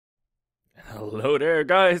Hello there,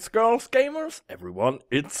 guys, girls, gamers, everyone,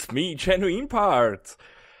 it's me, GenuineParts.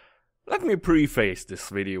 Let me preface this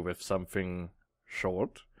video with something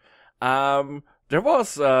short. I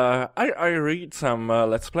read some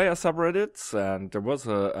Let's Player subreddits, and there was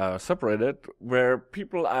a subreddit where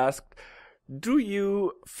people asked, do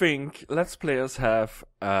you think Let's Players have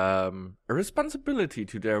a responsibility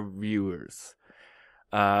to their viewers?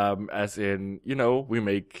 As in, we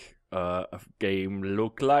make a game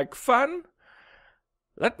look like fun.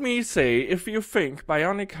 Let me say, if you think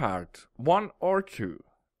Bionic Heart 1 or 2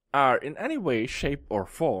 are in any way, shape or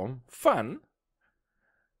form fun,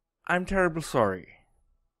 I'm terribly sorry.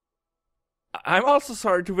 I'm also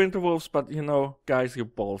sorry to Winterwolves, but guys, you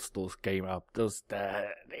balls those game up. They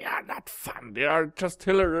are not fun. They are just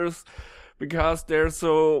hilarious because they're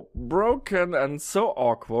so broken and so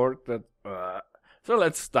awkward that... So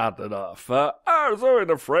let's start it off. So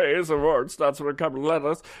in a phrase, a word starts with a couple of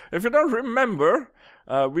letters. If you don't remember,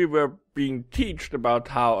 we were being taught about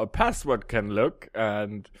how a password can look,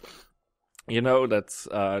 and that's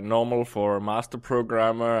normal for a master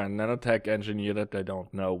programmer and nanotech engineer that they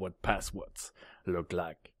don't know what passwords look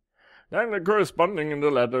like. Then the corresponding in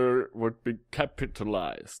the letter would be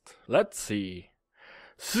capitalized. Let's see.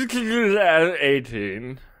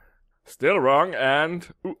 18. Still wrong,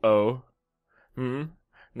 and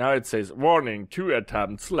now it says, warning, 2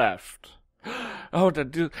 attempts left. Oh,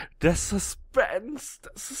 the suspense. The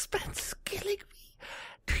suspense is killing me.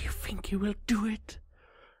 Do you think you will do it?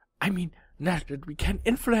 I mean, not that we can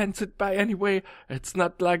influence it by any way. It's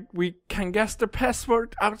not like we can guess the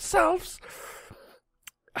password ourselves.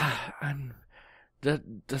 And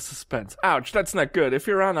the suspense. Ouch, that's not good. If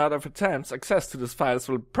you run out of attempts, access to these files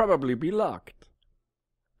will probably be locked.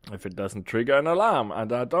 If it doesn't trigger an alarm,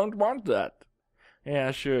 and I don't want that.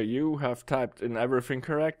 Yeah, sure, you have typed in everything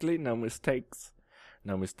correctly, no mistakes.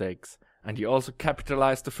 No mistakes. And you also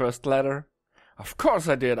capitalized the first letter? Of course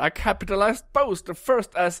I did, I capitalized both the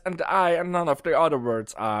first S and the I, and none of the other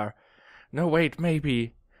words are. No, wait,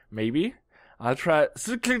 maybe. Maybe? I'll try...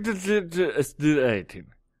 18.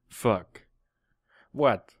 Fuck.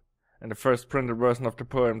 What? In the first printed version of the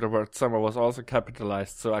poem, the word summer was also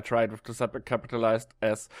capitalized, so I tried with the separate capitalized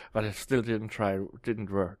S, but it still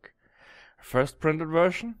didn't work. First printed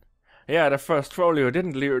version? Yeah, the first folio.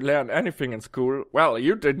 Didn't learn anything in school. Well,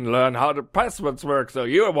 you didn't learn how the passwords work, so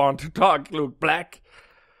you want to talk, Luke Black.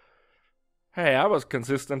 Hey, I was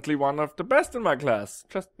consistently one of the best in my class.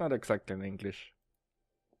 Just not exactly in English.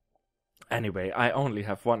 Anyway, I only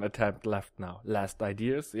have 1 attempt left now. Last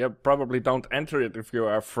ideas? Yeah, probably don't enter it if you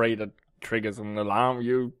are afraid it triggers an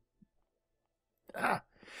alarm.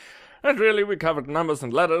 And really, we covered numbers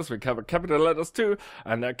and letters, we covered capital letters too,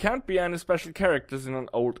 and there can't be any special characters in an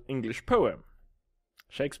Old English poem.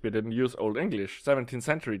 Shakespeare didn't use Old English, 17th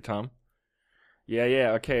century, Tom.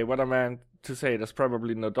 Yeah, okay, what I meant to say, there's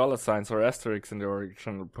probably no dollar signs or asterisks in the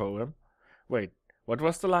original poem. Wait, what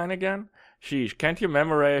was the line again? Sheesh, can't you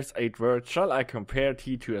memorize 8 words? Shall I compare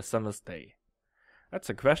tea to a summer's day? That's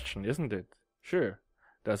a question, isn't it? Sure.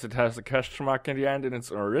 Does it have a question mark in the end in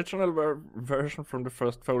its original version from the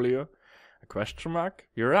first folio? A question mark?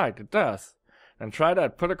 You're right, it does. Then try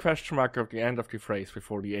that. Put a question mark at the end of the phrase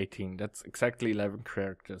before the 18. That's exactly 11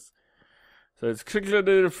 characters. So it's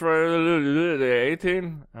quickly for the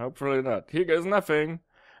 18? Hopefully not. Here goes nothing.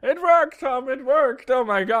 It worked, Tom, it worked. Oh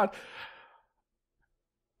my god.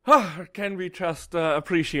 Can we just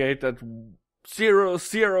appreciate that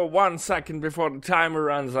 0.01 second before the timer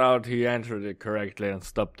runs out, he entered it correctly and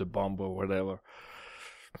stopped the bomb or whatever.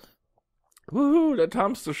 Woohoo, the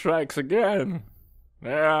Tomster strikes again.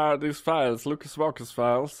 There are these files, Lucas Walker's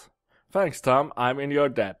files. Thanks, Tom, I'm in your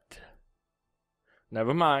debt.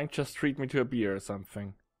 Never mind, just treat me to a beer or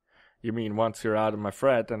something. You mean once you're out of my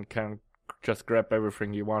fridge and can just grab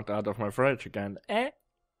everything you want out of my fridge again, eh?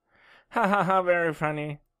 Ha ha ha, very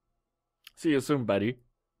funny. See you soon, buddy.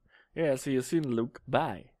 Yeah, see you soon, Luke.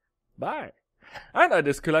 Bye. Bye. And I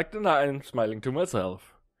disconnect and I'm smiling to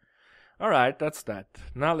myself. Alright, that's that.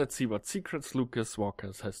 Now let's see what secrets Lucas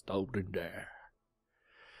Walkers has stowed in there.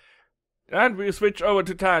 And we switch over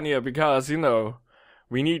to Tanya because,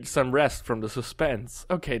 we need some rest from the suspense.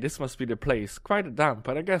 Okay, this must be the place. Quite a dump,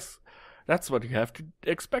 but I guess that's what you have to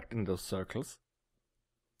expect in those circles.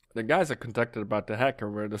 The guys I contacted about the hacker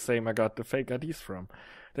were the same I got the fake IDs from.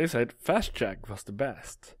 They said Fast Jack was the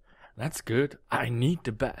best. That's good. I need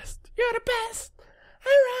the best. You're the best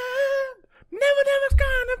around. Never's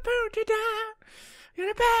gonna put you down.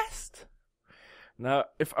 You're the best. Now,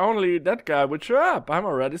 if only that guy would show up. I'm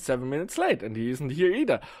already 7 minutes late, and he isn't here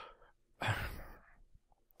either.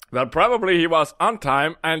 Well, probably he was on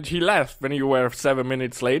time and he left when you were 7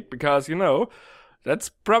 minutes late because, that's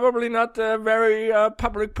probably not a very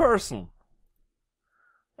public person.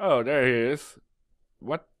 Oh, there he is.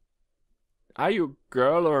 What? Are you a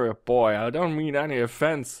girl or a boy? I don't mean any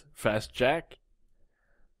offense, Fast Jack.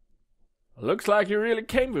 Looks like you really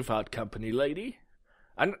came without company, lady.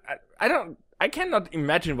 And I cannot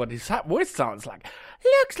imagine what his voice sounds like.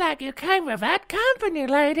 Looks like you came without company,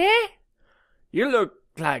 lady. You look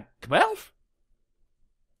like 12?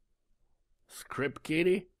 Script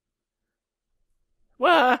kitty?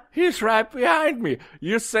 Well, he's right behind me.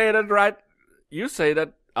 You say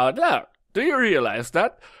that out loud. Do you realize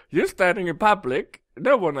that? You're standing in public,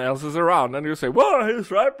 no one else is around, and you say, well, he's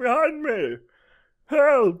right behind me.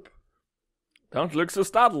 Help! Don't look so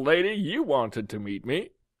startled, lady. You wanted to meet me.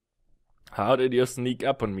 How did you sneak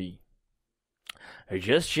up on me? I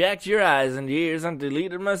just checked your eyes and ears and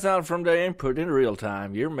deleted myself from the input in real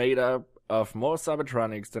time. You're made up of more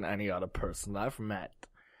cybertronics than any other person I've met.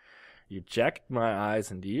 You checked my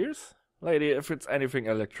eyes and ears? Lady, if it's anything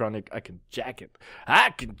electronic, I can jack it.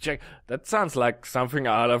 I can jack... That sounds like something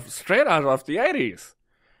straight out of the 80s.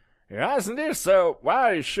 Your eyes and ears, so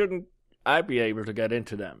why shouldn't I be able to get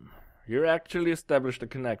into them? You actually established a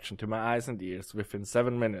connection to my eyes and ears within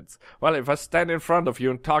 7 minutes. Well, if I stand in front of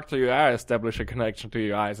you and talk to you, I establish a connection to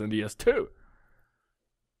your eyes and ears too.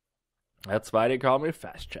 That's why they call me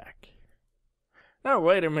Fast Jack. Now,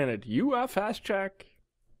 wait a minute. You are Fast Jack?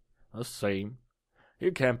 The same.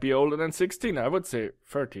 You can't be older than 16. I would say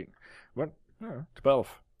 13. What? No,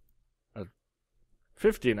 12.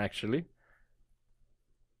 15, actually.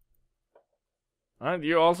 And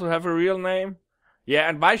you also have a real name? Yeah,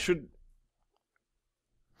 and why should...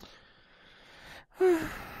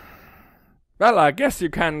 Well, I guess you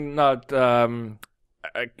cannot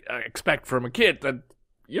expect from a kid that,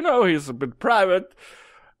 he's a bit private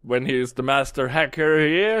when he's the master hacker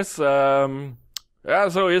he is. Yeah,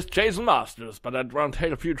 so he's Jason Masters, but that won't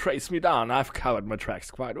help you trace me down. I've covered my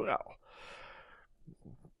tracks quite well.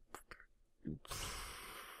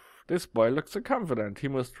 This boy looks so confident. He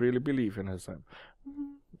must really believe in his own.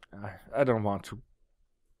 I don't want to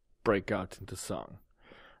break out into song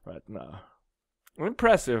right now.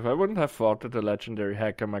 Impressive. I wouldn't have thought that the legendary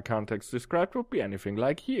hacker my contacts described would be anything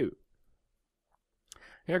like you.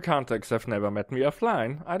 Your contacts have never met me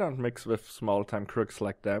offline. I don't mix with small-time crooks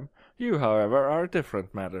like them. You, however, are a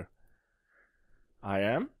different matter. I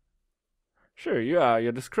am? Sure, you are.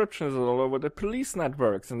 Your description is all over the police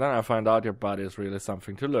networks, and then I find out your body is really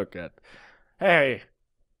something to look at. Hey!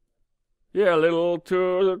 You're a little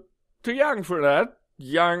too young for that,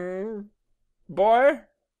 young boy,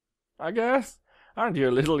 I guess. Aren't you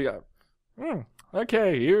a little young?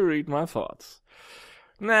 Okay, you read my thoughts.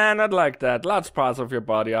 Nah, not like that. Large parts of your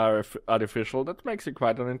body are artificial. That makes you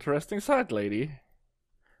quite an interesting sight, lady.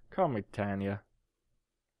 Call me Tanya.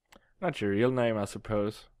 Not your real name, I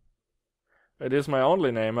suppose. It is my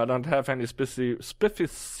only name. I don't have any spiffy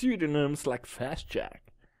pseudonyms like Fast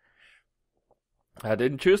Jack. I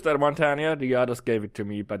didn't choose that one, Tanya. The others gave it to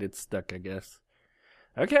me, but it's stuck, I guess.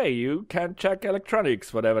 Okay, you can check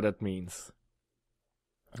electronics, whatever that means.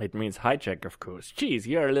 It means hijack, of course. Jeez,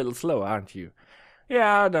 you're a little slow, aren't you?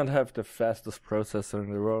 Yeah, I don't have the fastest processor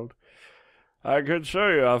in the world. I could show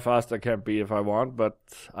you how fast I can be if I want, but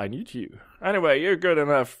I need you. Anyway, you're good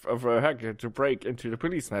enough of a hacker to break into the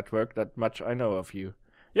police network. That much I know of you.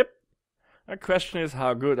 Yep. The question is,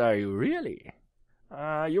 how good are you really?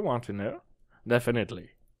 You want to know?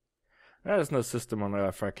 Definitely. There's no system on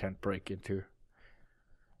Earth I can't break into.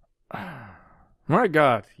 My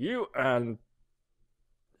God, you and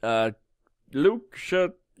Luke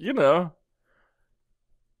should,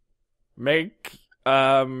 make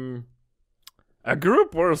a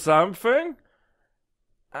group or something.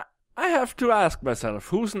 I have to ask myself,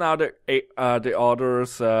 who's now the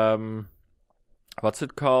author's what's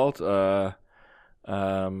it called?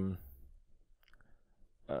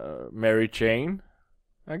 Mary Jane,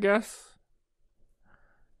 I guess.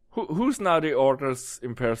 Who's now the author's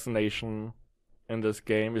impersonation in this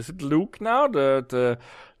game? Is it Luke now, the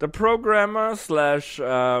programmer slash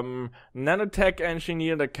nanotech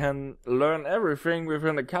engineer that can learn everything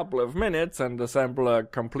within a couple of minutes and assemble a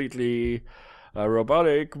completely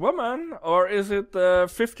robotic woman? Or is it the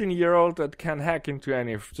 15-year-old that can hack into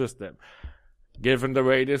any system? Given the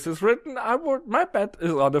way this is written, my bet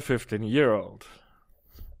is on the 15-year-old.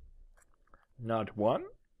 Not one?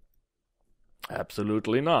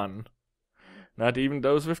 Absolutely none. Not even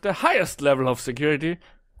those with the highest level of security.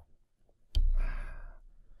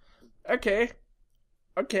 Okay.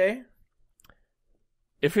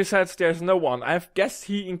 If he says there's no one, I guess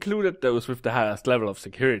he included those with the highest level of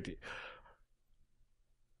security.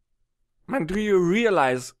 Man, do you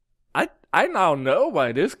realize I now know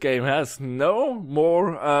why this game has no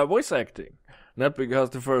more voice acting. Not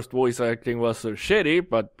because the first voice acting was so shitty,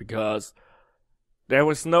 but because there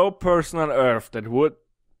was no person on Earth that would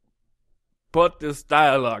put this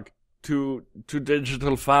dialogue to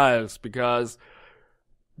digital files, because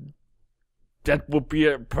that would be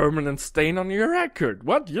a permanent stain on your record.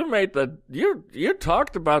 What? You made that? You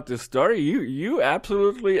talked about this story? You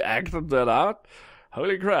absolutely acted that out?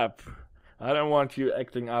 Holy crap. I don't want you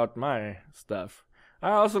acting out my stuff. I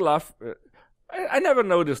also love... I never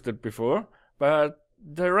noticed it before, but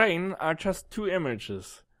the rain are just 2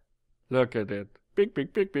 images. Look at it. Big,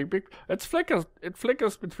 big, big, big, big. It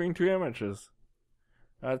flickers between 2 images.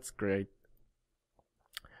 That's great.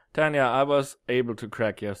 Tanya, I was able to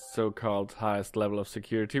crack your so-called highest level of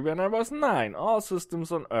security when I was 9. All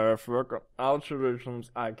systems on Earth work on algorithms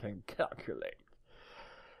I can calculate.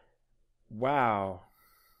 Wow.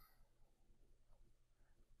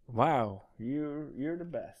 Wow, you're the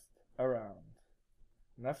best around.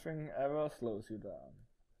 Nothing ever slows you down.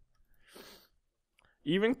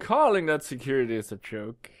 Even calling that security is a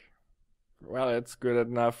joke. Well, it's good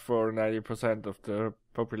enough for 90% of the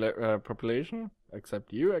population,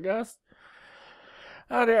 except you, I guess.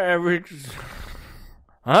 Are there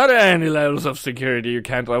any levels of security you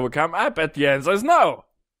can't overcome? I bet the answer is no.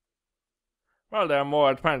 Well, there are more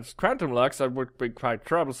advanced quantum locks that would be quite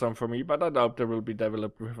troublesome for me, but I doubt they will be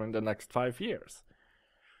developed within the next 5 years.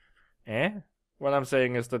 What I'm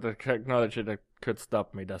saying is that the technology that could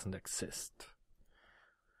stop me doesn't exist.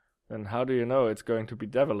 Then how do you know it's going to be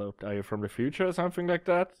developed? Are you from the future or something like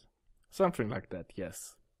that? Something like that,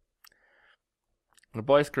 yes. The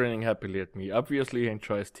boy's grinning happily at me. Obviously he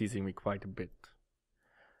enjoys teasing me quite a bit.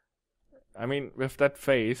 I mean, with that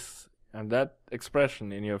face and that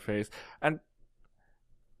expression in your face, and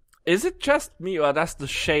is it just me, or does the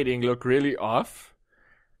shading look really off?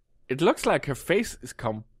 It looks like her face is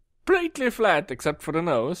completely flat except for the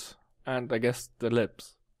nose and I guess the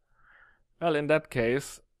lips. Well, in that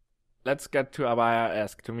case, let's get to why I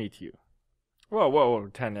asked to meet you. Whoa,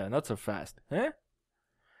 Tanya, not so fast, eh?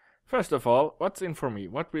 First of all, what's in for me?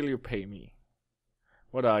 What will you pay me?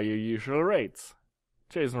 What are your usual rates?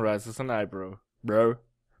 Jason raises an eyebrow.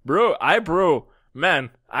 Eyebrow!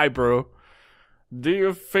 Man, eyebrow! Do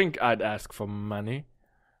you think I'd ask for money?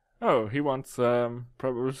 Oh, he wants,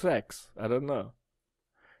 probably sex. I don't know.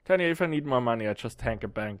 Tanya, if I need more money, I just hang a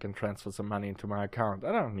bank and transfer some money into my account.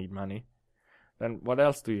 I don't need money. Then what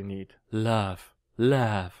else do you need? Love.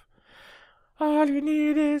 All you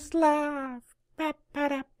need is love.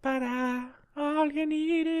 Ba-ba-da-ba-da. All you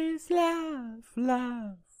need is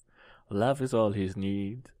love. Love is all he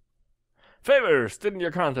needs. Favors! Didn't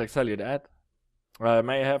your contacts tell you that? I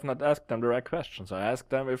may have not asked them the right questions. I asked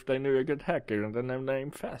them if they knew a good hacker, and then the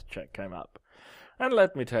name Fast Check came up. And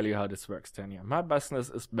let me tell you how this works, Tanya. My business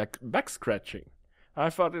is back scratching.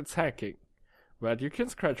 I thought it's hacking. But you can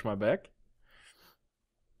scratch my back.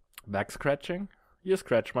 Back scratching? You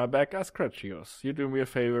scratch my back, I scratch yours. You do me a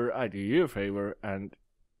favor, I do you a favor, and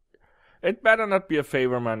it better not be a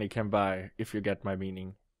favor money can buy, if you get my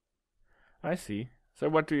meaning. I see. So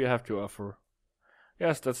what do you have to offer?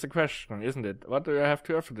 Yes, that's the question, isn't it? What do I have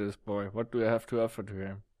to offer to this boy? What do I have to offer to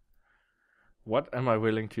him? What am I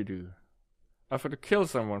willing to do? Offer to kill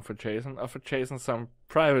someone for Jason? Offer Jason some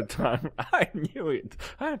private time? I knew it.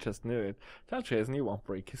 I just knew it. Tell Jason he won't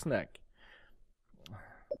break his neck.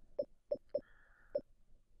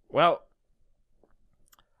 Well,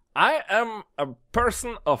 I am a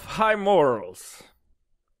person of high morals.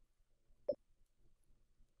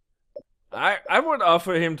 I would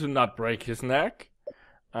offer him to not break his neck.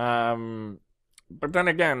 But then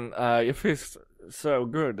again, if he's so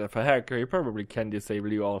good of a hacker, he probably can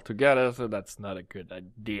disable you altogether, so that's not a good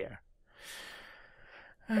idea.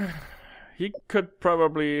 He could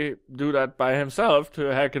probably do that by himself, to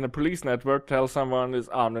hack in a police network, tell someone is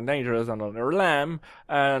armed and dangerous and on their lam,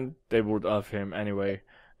 and they would off him anyway.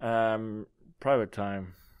 Private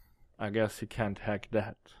time. I guess he can't hack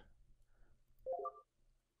that.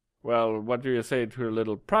 Well, what do you say to a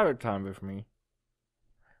little private time with me?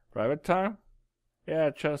 Private time? Yeah,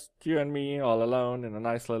 just you and me all alone in a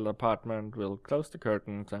nice little apartment. We'll close the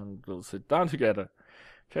curtains and we'll sit down together.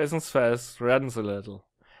 Jason's face reddens a little.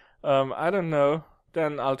 I don't know.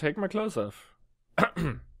 Then I'll take my clothes off.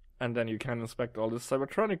 And then you can inspect all the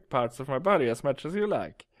cybertronic parts of my body as much as you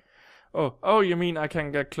like. Oh, you mean I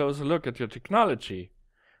can get a closer look at your technology?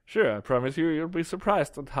 Sure, I promise you'll be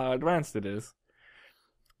surprised at how advanced it is.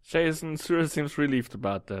 Jason sure seems relieved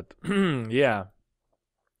about that. Yeah.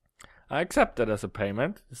 I accept that as a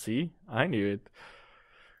payment. See, I knew it.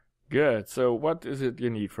 Good, so what is it you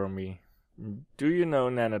need from me? Do you know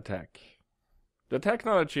nanotech? The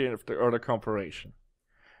technology or the corporation?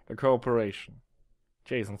 The corporation.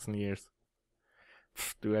 Jason sneers.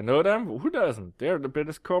 Do I know them? Who doesn't? They're the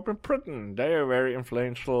biggest corp in Britain. They are very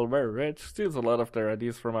influential, very rich, steals a lot of their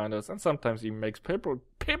ideas from others, and sometimes even makes people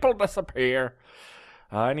disappear.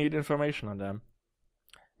 I need information on them.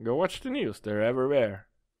 Go watch the news, they're everywhere.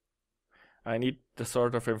 I need the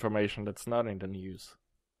sort of information that's not in the news.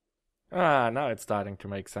 Ah, now it's starting to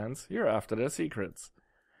make sense. You're after their secrets.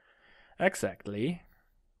 Exactly.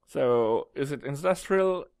 So, it's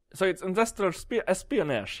industrial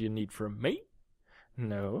espionage you need from me?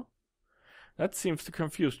 No. That seems to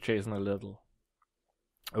confuse Jason a little.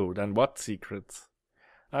 Oh, then what secrets?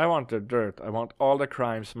 I want the dirt. I want all the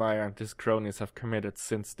crimes Meyer and his cronies have committed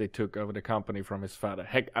since they took over the company from his father.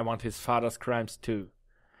 Heck, I want his father's crimes too.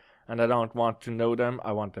 And I don't want to know them,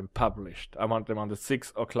 I want them published. I want them on the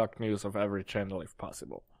 6 o'clock news of every channel if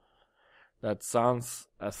possible. That sounds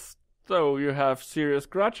as though you have serious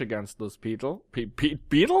grudge against those people.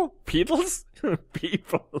 Beetles? Peoples.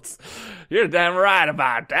 You're damn right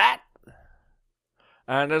about that.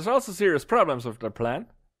 And there's also serious problems with their plan.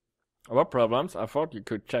 What problems? I thought you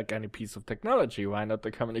could check any piece of technology. Why not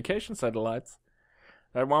the communication satellites?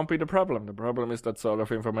 That won't be the problem. The problem is that sort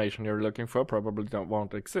of information you're looking for probably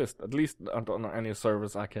won't exist, at least not on any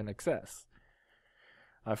service I can access.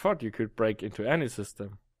 I thought you could break into any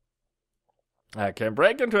system. I can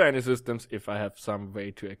break into any systems if I have some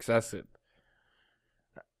way to access it.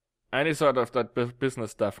 Any sort of that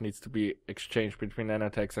business stuff needs to be exchanged between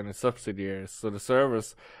nanotechs and its subsidiaries, so the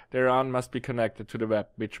servers they're on must be connected to the web,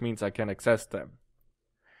 which means I can access them.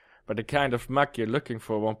 But the kind of muck you're looking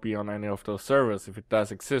for won't be on any of those servers. If it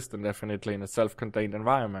does exist, then definitely in a self-contained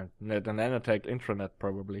environment. The nanotech intranet,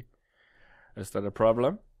 probably. Is that a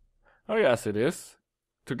problem? Oh yes, it is.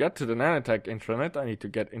 To get to the nanotech intranet, I need to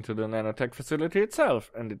get into the nanotech facility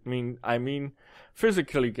itself. And I mean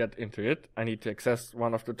physically get into it. I need to access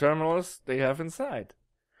one of the terminals they have inside.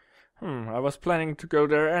 I was planning to go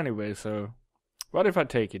there anyway, so... What if I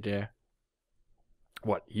take you there?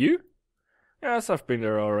 What, you? Yes, I've been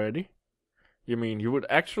there already. You mean you would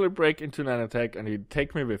actually break into nanotech and you'd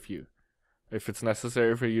take me with you? If it's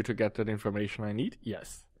necessary for you to get that information I need,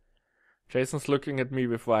 yes. Jason's looking at me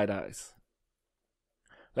with wide eyes.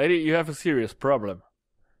 Lady, you have a serious problem.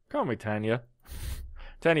 Call me Tanya.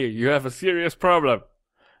 Tanya, you have a serious problem.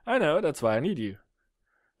 I know, that's why I need you.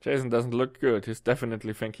 Jason doesn't look good. He's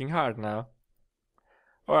definitely thinking hard now.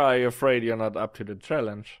 Or are you afraid you're not up to the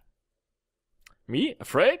challenge? Me?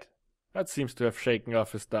 Afraid? That seems to have shaken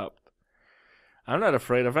off his doubt. I'm not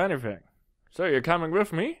afraid of anything. So you're coming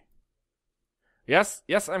with me? Yes,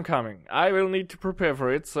 I'm coming. I will need to prepare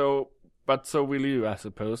for it, but so will you, I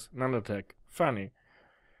suppose. Nanotech. Funny.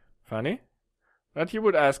 Funny? That you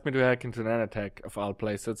would ask me to hack into nanotech, of all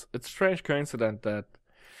places. It's a strange coincidence that...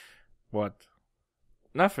 What?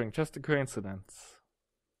 Nothing, just a coincidence.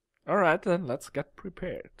 Alright then, let's get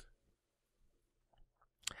prepared.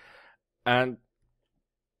 And...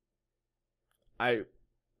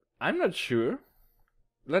 I'm not sure.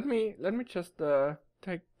 Let me just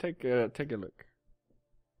take a look.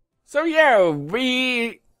 So yeah,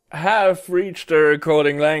 we have reached the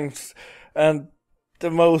recording length and the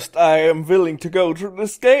most I am willing to go through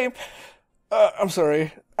this game. I'm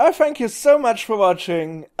sorry. I thank you so much for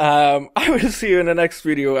watching. I will see you in the next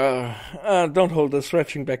video. Don't hold the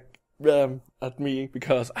stretching back at me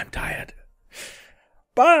because I'm tired.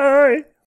 Bye.